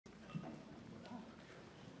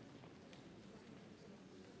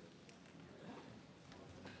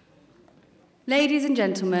Ladies and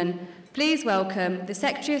gentlemen, please welcome the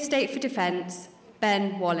Secretary of State for Defence,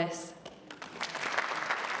 Ben Wallace.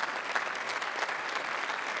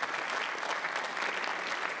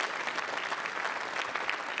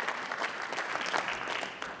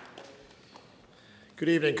 Good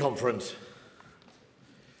evening, Conference.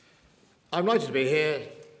 I'm delighted to be here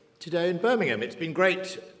today in Birmingham. It's been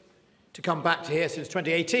great to come back to here since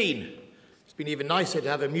 2018. It's been even nicer to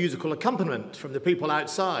have a musical accompaniment from the people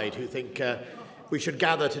outside who think we should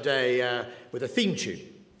gather today with a theme tune.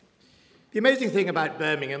 The amazing thing about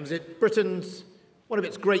Birmingham is it's Britain's one of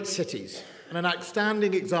its great cities and an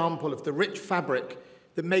outstanding example of the rich fabric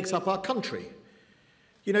that makes up our country.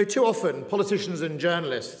 You know, too often politicians and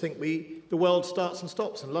journalists think the world starts and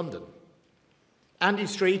stops in London. Andy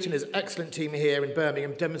Street and his excellent team here in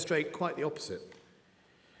Birmingham demonstrate quite the opposite.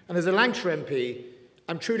 And as a Lancashire MP,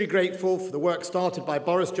 I'm truly grateful for the work started by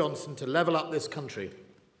Boris Johnson to level up this country.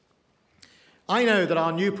 I know that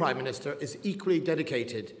our new Prime Minister is equally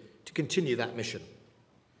dedicated to continue that mission.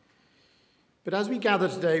 But as we gather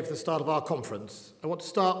today for the start of our conference, I want to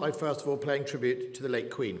start by first of all paying tribute to the late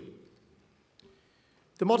Queen.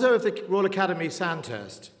 The motto of the Royal Academy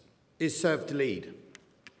Sandhurst is serve to lead.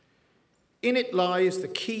 In it lies the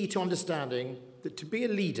key to understanding that to be a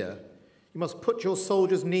leader, you must put your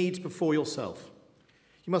soldiers' needs before yourself.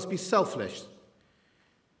 You must be selfless.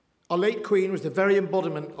 Our late Queen was the very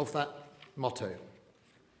embodiment of that motto.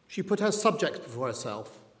 She put her subjects before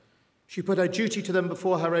herself. She put her duty to them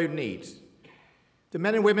before her own needs. The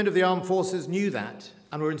men and women of the armed forces knew that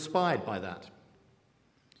and were inspired by that.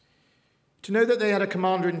 To know that they had a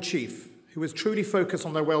commander-in-chief who was truly focused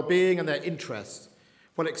on their well-being and their interests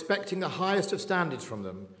while expecting the highest of standards from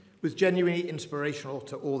them was genuinely inspirational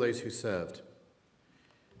to all those who served.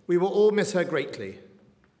 We will all miss her greatly.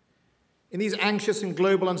 In these anxious and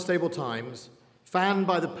global unstable times, fanned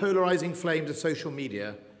by the polarising flames of social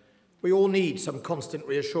media, we all need some constant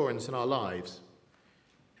reassurance in our lives.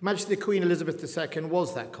 Her Majesty Queen Elizabeth II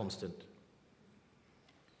was that constant.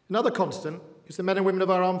 Another constant is the men and women of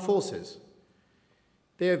our armed forces.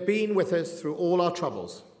 They have been with us through all our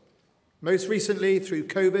troubles, most recently through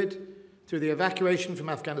COVID, through the evacuation from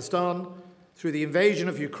Afghanistan, through the invasion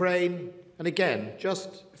of Ukraine, and again,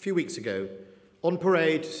 just a few weeks ago, on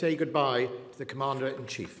parade to say goodbye to the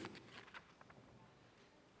Commander-in-Chief.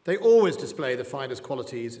 They always display the finest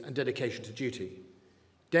qualities and dedication to duty.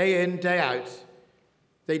 Day in, day out,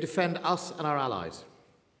 they defend us and our allies.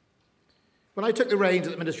 When I took the reins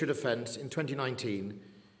at the Ministry of Defence in 2019,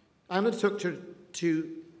 I undertook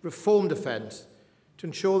to reform defence to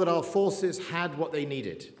ensure that our forces had what they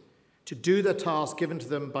needed to do the task given to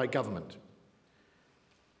them by government.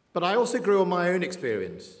 But I also grew on my own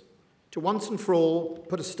experience to once and for all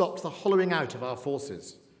put a stop to the hollowing out of our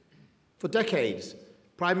forces. For decades,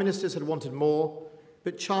 Prime Ministers had wanted more,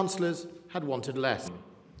 but Chancellors had wanted less.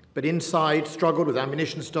 But inside struggled with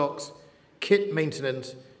ammunition stocks, kit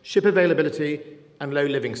maintenance, ship availability, and low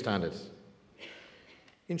living standards.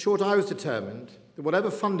 In short, I was determined that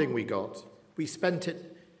whatever funding we got, we spent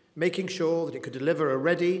it making sure that it could deliver a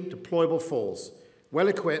ready, deployable force,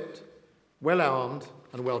 well-equipped, well-armed,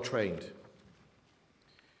 and well-trained.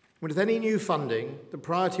 With any new funding, the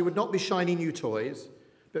priority would not be shiny new toys,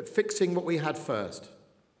 but fixing what we had first.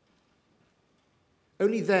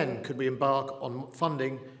 Only then could we embark on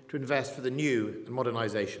funding to invest for the new and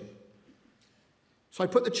modernisation. So I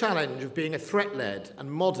put the challenge of being a threat-led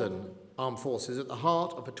and modern armed forces at the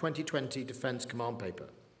heart of a 2020 Defence Command Paper.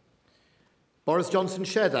 Boris Johnson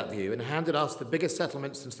shared that view and handed us the biggest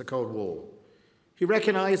settlement since the Cold War. He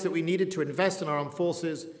recognised that we needed to invest in our armed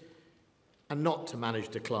forces and not to manage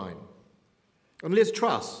decline. And Liz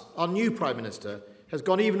Truss, our new Prime Minister, has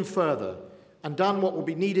gone even further and done what will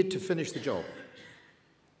be needed to finish the job.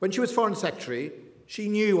 When she was Foreign Secretary, she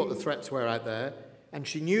knew what the threats were out there, and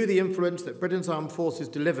she knew the influence that Britain's armed forces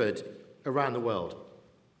delivered around the world.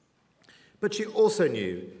 But she also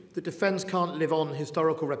knew that defence can't live on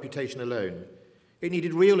historical reputation alone. It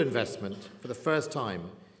needed real investment for the first time,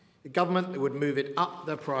 a government that would move it up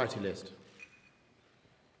their priority list.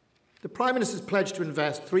 The Prime Minister's pledge to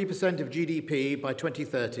invest 3% of GDP by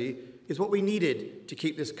 2030 is what we needed to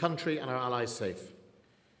keep this country and our allies safe.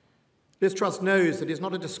 Liz Truss knows that it's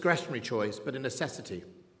not a discretionary choice, but a necessity.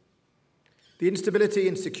 The instability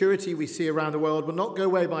and security we see around the world will not go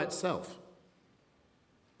away by itself.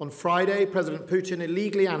 On Friday, President Putin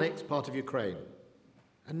illegally annexed part of Ukraine,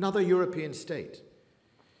 another European state.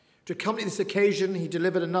 To accompany this occasion, he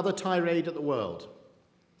delivered another tirade at the world.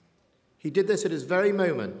 He did this at his very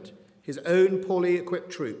moment his own poorly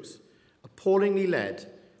equipped troops, appallingly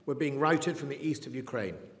led, were being routed from the east of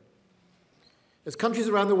Ukraine. As countries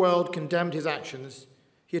around the world condemned his actions,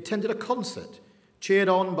 he attended a concert, cheered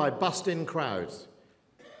on by bussed-in crowds.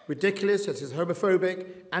 Ridiculous as his homophobic,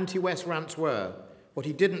 anti-West rants were, what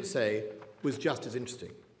he didn't say was just as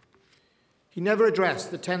interesting. He never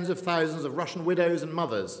addressed the tens of thousands of Russian widows and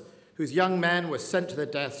mothers whose young men were sent to their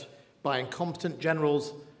deaths by incompetent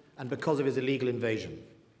generals and because of his illegal invasion,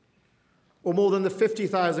 or more than the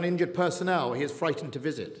 50,000 injured personnel he is frightened to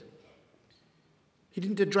visit. He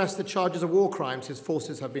didn't address the charges of war crimes his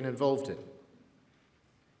forces have been involved in.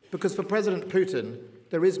 Because for President Putin,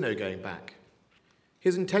 there is no going back.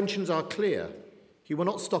 His intentions are clear. He will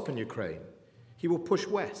not stop in Ukraine. He will push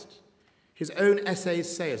west. His own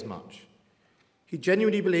essays say as much. He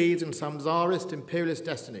genuinely believes in some czarist imperialist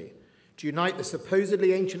destiny to unite the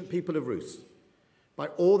supposedly ancient people of Rus. By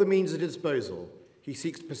all the means at his disposal, he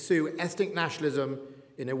seeks to pursue ethnic nationalism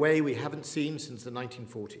in a way we haven't seen since the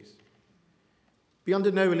 1940s. Be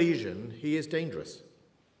under no illusion, he is dangerous.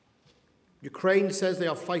 Ukraine says they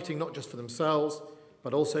are fighting not just for themselves,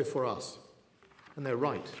 but also for us. And they're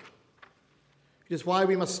right. It is why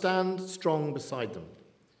we must stand strong beside them.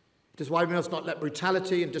 It is why we must not let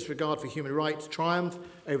brutality and disregard for human rights triumph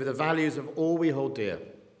over the values of all we hold dear.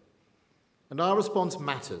 And our response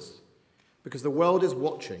matters, because the world is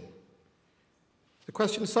watching. The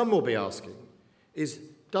question some will be asking is,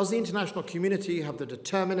 does the international community have the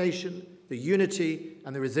determination, the unity,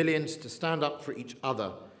 and the resilience to stand up for each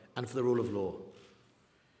other and for the rule of law?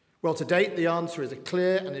 Well, to date, the answer is a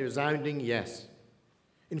clear and a resounding yes.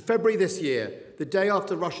 In February this year, the day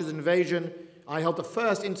after Russia's invasion, I held the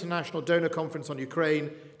first international donor conference on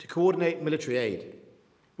Ukraine to coordinate military aid.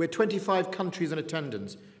 We had 25 countries in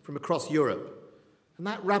attendance from across Europe, and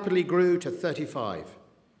that rapidly grew to 35.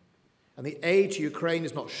 And the aid to Ukraine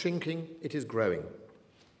is not shrinking, it is growing.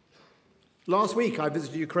 Last week, I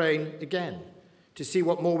visited Ukraine again to see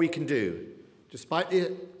what more we can do. Despite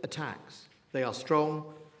the attacks, they are strong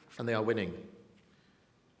and they are winning.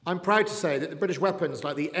 I'm proud to say that the British weapons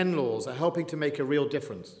like the NLAWs are helping to make a real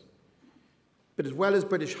difference. But as well as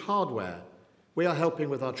British hardware, we are helping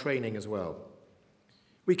with our training as well.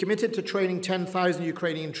 We committed to training 10,000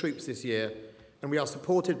 Ukrainian troops this year, and we are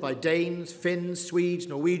supported by Danes, Finns, Swedes,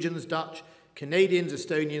 Norwegians, Dutch, Canadians,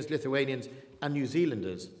 Estonians, Lithuanians, and New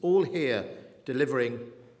Zealanders, all here delivering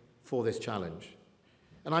for this challenge.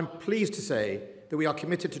 And I'm pleased to say that we are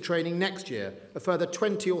committed to training next year a further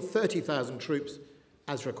 20 or 30,000 troops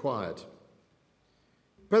as required.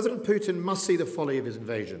 President Putin must see the folly of his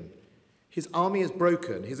invasion. His army is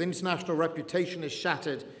broken, his international reputation is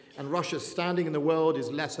shattered, and Russia's standing in the world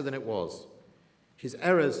is lesser than it was. His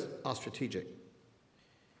errors are strategic.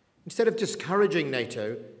 Instead of discouraging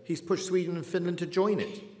NATO, he's pushed Sweden and Finland to join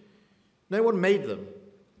it. No one made them,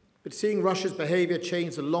 but seeing Russia's behaviour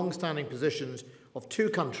change the long-standing positions of two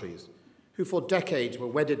countries who for decades were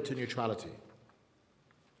wedded to neutrality.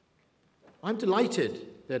 I'm delighted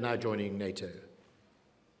they're now joining NATO,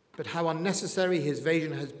 but how unnecessary his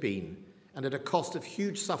invasion has been, and at a cost of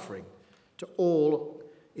huge suffering to all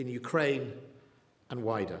in Ukraine and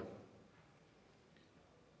wider.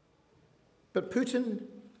 But Putin's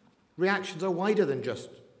reactions are wider than just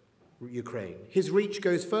Ukraine. His reach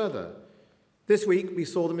goes further. This week, we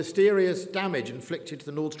saw the mysterious damage inflicted to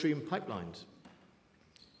the Nord Stream pipelines.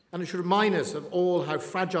 And it should remind us of all how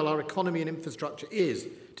fragile our economy and infrastructure is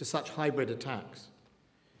to such hybrid attacks.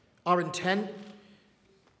 Our intent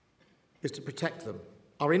is to protect them.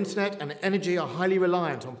 Our internet and energy are highly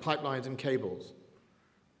reliant on pipelines and cables.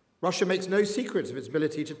 Russia makes no secrets of its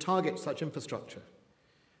ability to target such infrastructure.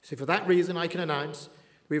 So for that reason, I can announce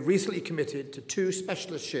we have recently committed to 2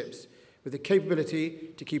 specialist ships with the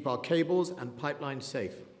capability to keep our cables and pipelines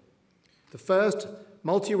safe. The first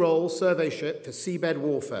multi-role survey ship for seabed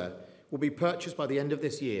warfare will be purchased by the end of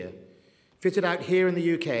this year, fitted out here in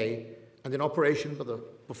the UK and in operation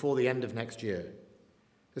before the end of next year.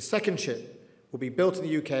 The second ship will be built in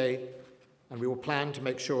the UK, and we will plan to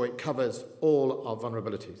make sure it covers all our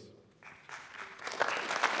vulnerabilities.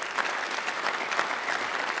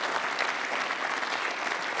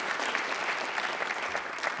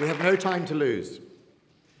 We have no time to lose.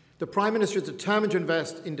 The Prime Minister is determined to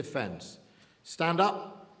invest in defence, stand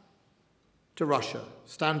up to Russia,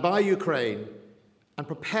 stand by Ukraine, and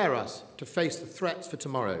prepare us to face the threats for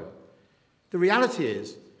tomorrow. The reality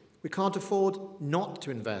is, we can't afford not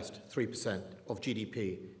to invest 3% of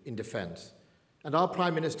GDP in defence, and our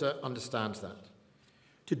Prime Minister understands that.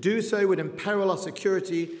 To do so would imperil our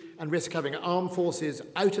security and risk having armed forces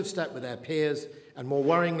out of step with their peers and, more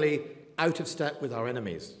worryingly, out of step with our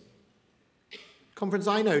enemies. Conference,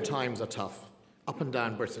 I know times are tough, up and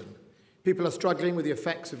down Britain. People are struggling with the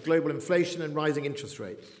effects of global inflation and rising interest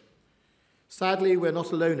rates. Sadly, we're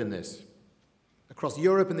not alone in this. Across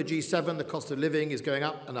Europe and the G7, the cost of living is going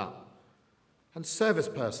up and up, and service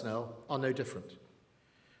personnel are no different.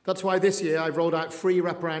 That's why this year I've rolled out free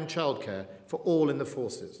wraparound childcare for all in the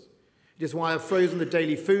forces. It is why I've frozen the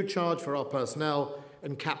daily food charge for our personnel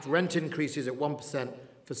and capped rent increases at 1%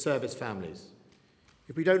 for service families.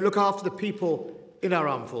 If we don't look after the people in our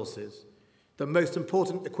armed forces, the most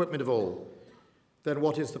important equipment of all, then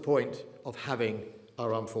what is the point of having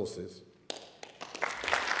our armed forces?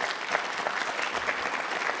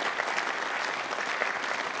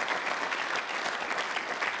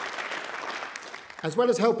 As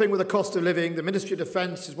well as helping with the cost of living, the Ministry of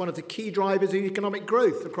Defence is one of the key drivers of economic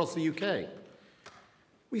growth across the UK.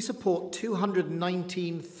 We support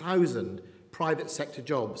 219,000 private sector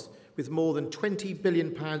jobs with more than £20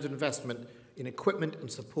 billion of investment in equipment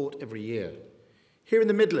and support every year. Here in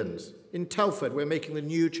the Midlands, in Telford, we're making the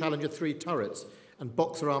new Challenger 3 turrets and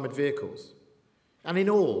Boxer armoured vehicles. And in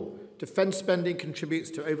all, defence spending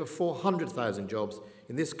contributes to over 400,000 jobs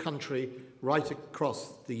in this country right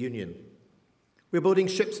across the Union. We're building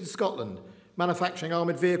ships in Scotland, manufacturing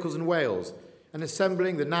armoured vehicles in Wales, and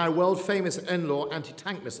assembling the now world-famous NLAW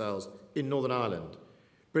anti-tank missiles in Northern Ireland,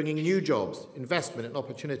 bringing new jobs, investment and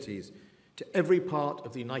opportunities to every part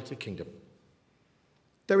of the United Kingdom.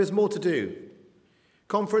 There is more to do.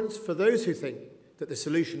 Conference, for those who think that the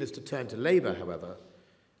solution is to turn to Labour, however,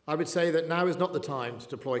 I would say that now is not the time to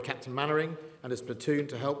deploy Captain Mannering and his platoon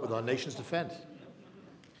to help with our nation's defence.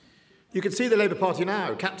 You can see the Labour Party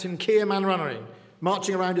now, Captain Keir Mannering,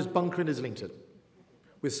 marching around his bunker in Islington,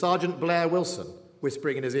 with Sergeant Blair Wilson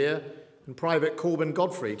whispering in his ear and Private Corbyn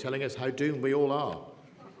Godfrey telling us how doomed we all are.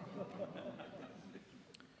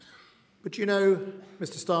 But you know,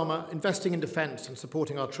 Mr. Starmer, investing in defence and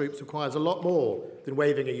supporting our troops requires a lot more than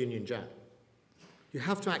waving a Union Jack. You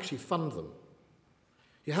have to actually fund them.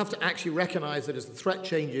 You have to actually recognise that as the threat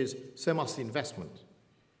changes, so must the investment.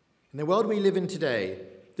 In the world we live in today,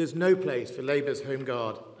 there's no place for Labour's Home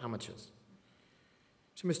Guard amateurs.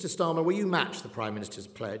 So, Mr. Starmer, will you match the Prime Minister's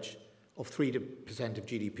pledge of 3% of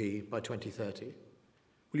GDP by 2030?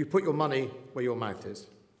 Will you put your money where your mouth is?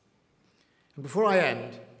 And before I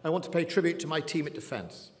end, I want to pay tribute to my team at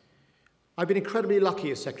Defence. I've been incredibly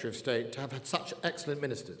lucky as Secretary of State to have had such excellent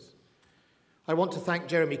ministers. I want to thank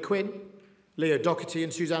Jeremy Quinn, Leo Doherty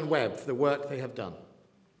and Suzanne Webb for the work they have done.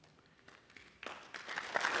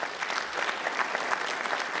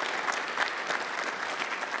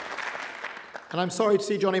 And I'm sorry to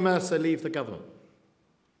see Johnny Mercer leave the government.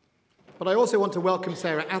 But I also want to welcome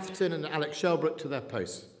Sarah Atherton and Alex Shelbrooke to their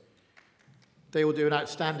posts. They will do an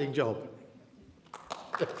outstanding job.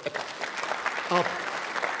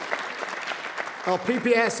 Our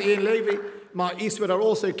PPS, Ian Levy, Mark Eastwood are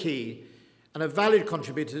also key and are valued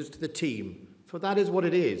contributors to the team, for that is what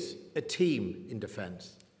it is, a team in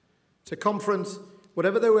defence. It's a conference,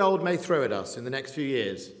 whatever the world may throw at us in the next few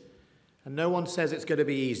years, and no one says it's going to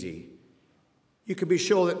be easy, you can be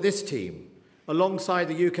sure that this team, alongside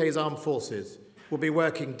the UK's armed forces, will be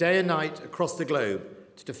working day and night across the globe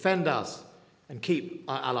to defend us and keep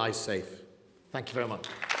our allies safe. Thank you very much.